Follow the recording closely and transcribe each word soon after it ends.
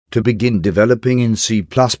To begin developing in C++,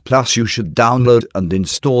 you should download and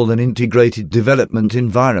install an integrated development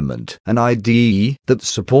environment, an IDE that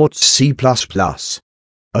supports C++.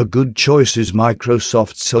 A good choice is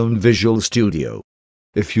Microsoft's own Visual Studio.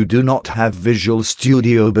 If you do not have Visual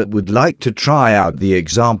Studio but would like to try out the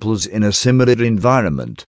examples in a similar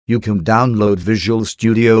environment, you can download Visual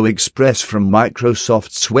Studio Express from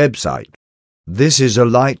Microsoft's website. This is a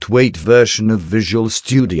lightweight version of Visual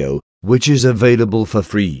Studio, which is available for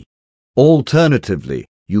free. Alternatively,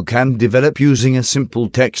 you can develop using a simple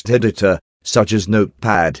text editor, such as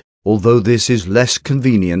Notepad, although this is less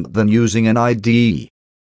convenient than using an IDE.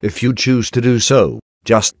 If you choose to do so,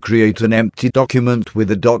 just create an empty document with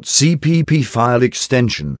a .cpp file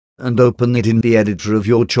extension, and open it in the editor of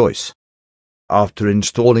your choice. After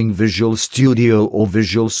installing Visual Studio or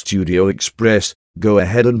Visual Studio Express, go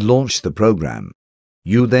ahead and launch the program.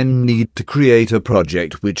 You then need to create a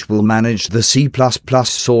project which will manage the C++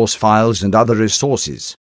 source files and other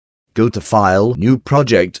resources. Go to File, New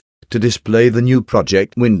Project, to display the New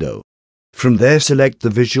Project window. From there select the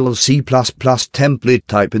Visual C++ template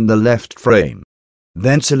type in the left frame.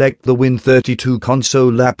 Then select the Win32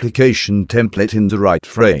 console application template in the right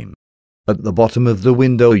frame. At the bottom of the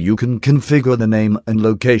window you can configure the name and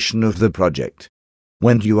location of the project.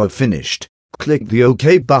 When you are finished, click the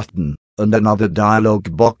OK button, and another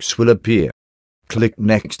dialog box will appear. Click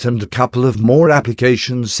Next and a couple of more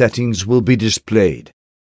application settings will be displayed.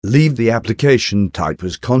 Leave the application type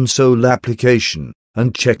as console application,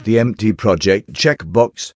 and check the empty project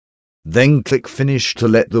checkbox. Then click Finish to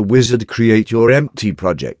let the wizard create your empty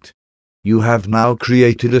project. You have now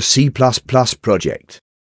created a C++ project.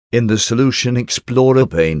 In the Solution Explorer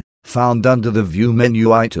pane, found under the View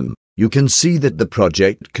menu item, you can see that the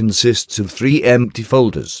project consists of 3 empty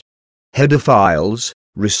folders: Header Files,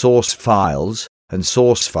 Resource Files, and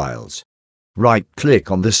Source Files.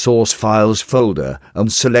 Right-click on the Source Files folder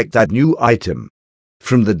and select Add New Item.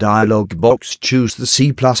 From the dialog box choose the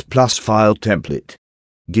C++ file template.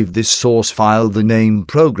 Give this source file the name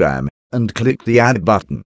Program, and click the Add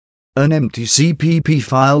button. An empty CPP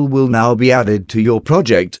file will now be added to your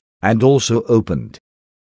project, and also opened.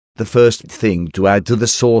 The first thing to add to the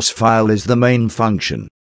source file is the main function.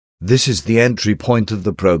 This is the entry point of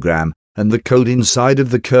the program, and the code inside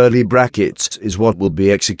of the curly brackets is what will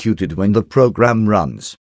be executed when the program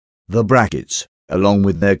runs. The brackets, along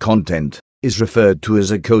with their content, is referred to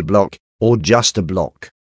as a code block, or just a block.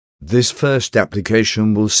 This first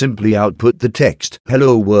application will simply output the text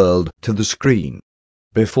 "Hello World" to the screen.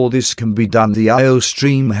 Before this can be done, the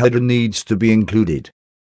IOStream header needs to be included.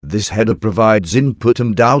 This header provides input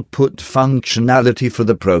and output functionality for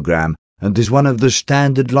the program, and is one of the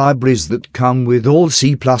standard libraries that come with all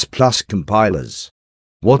C++ compilers.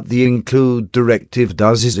 What the include directive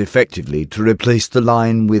does is effectively to replace the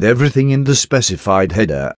line with everything in the specified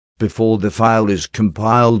header, before the file is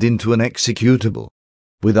compiled into an executable.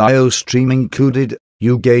 With IOStream included,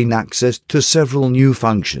 you gain access to several new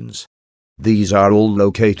functions. These are all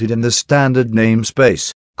located in the standard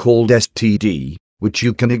namespace, called std, which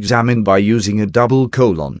you can examine by using a double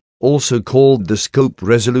colon, also called the scope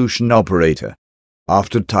resolution operator.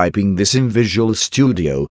 After typing this in Visual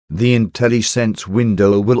Studio, the IntelliSense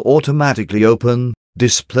window will automatically open,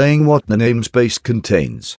 displaying what the namespace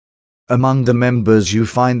contains. Among the members you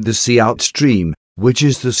find the cout stream, which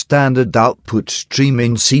is the standard output stream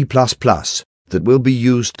in C++, that will be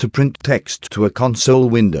used to print text to a console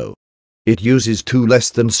window. It uses 2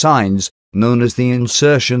 less than signs, known as the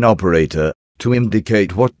insertion operator, to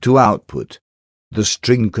indicate what to output. The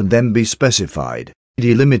string can then be specified,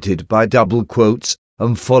 delimited by double quotes,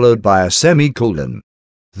 and followed by a semicolon.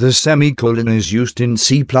 The semicolon is used in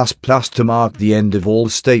C++ to mark the end of all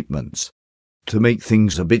statements. To make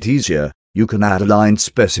things a bit easier, you can add a line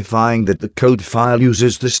specifying that the code file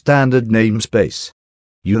uses the standard namespace.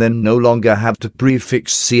 You then no longer have to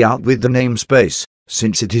prefix cout with the namespace,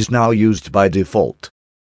 since it is now used by default.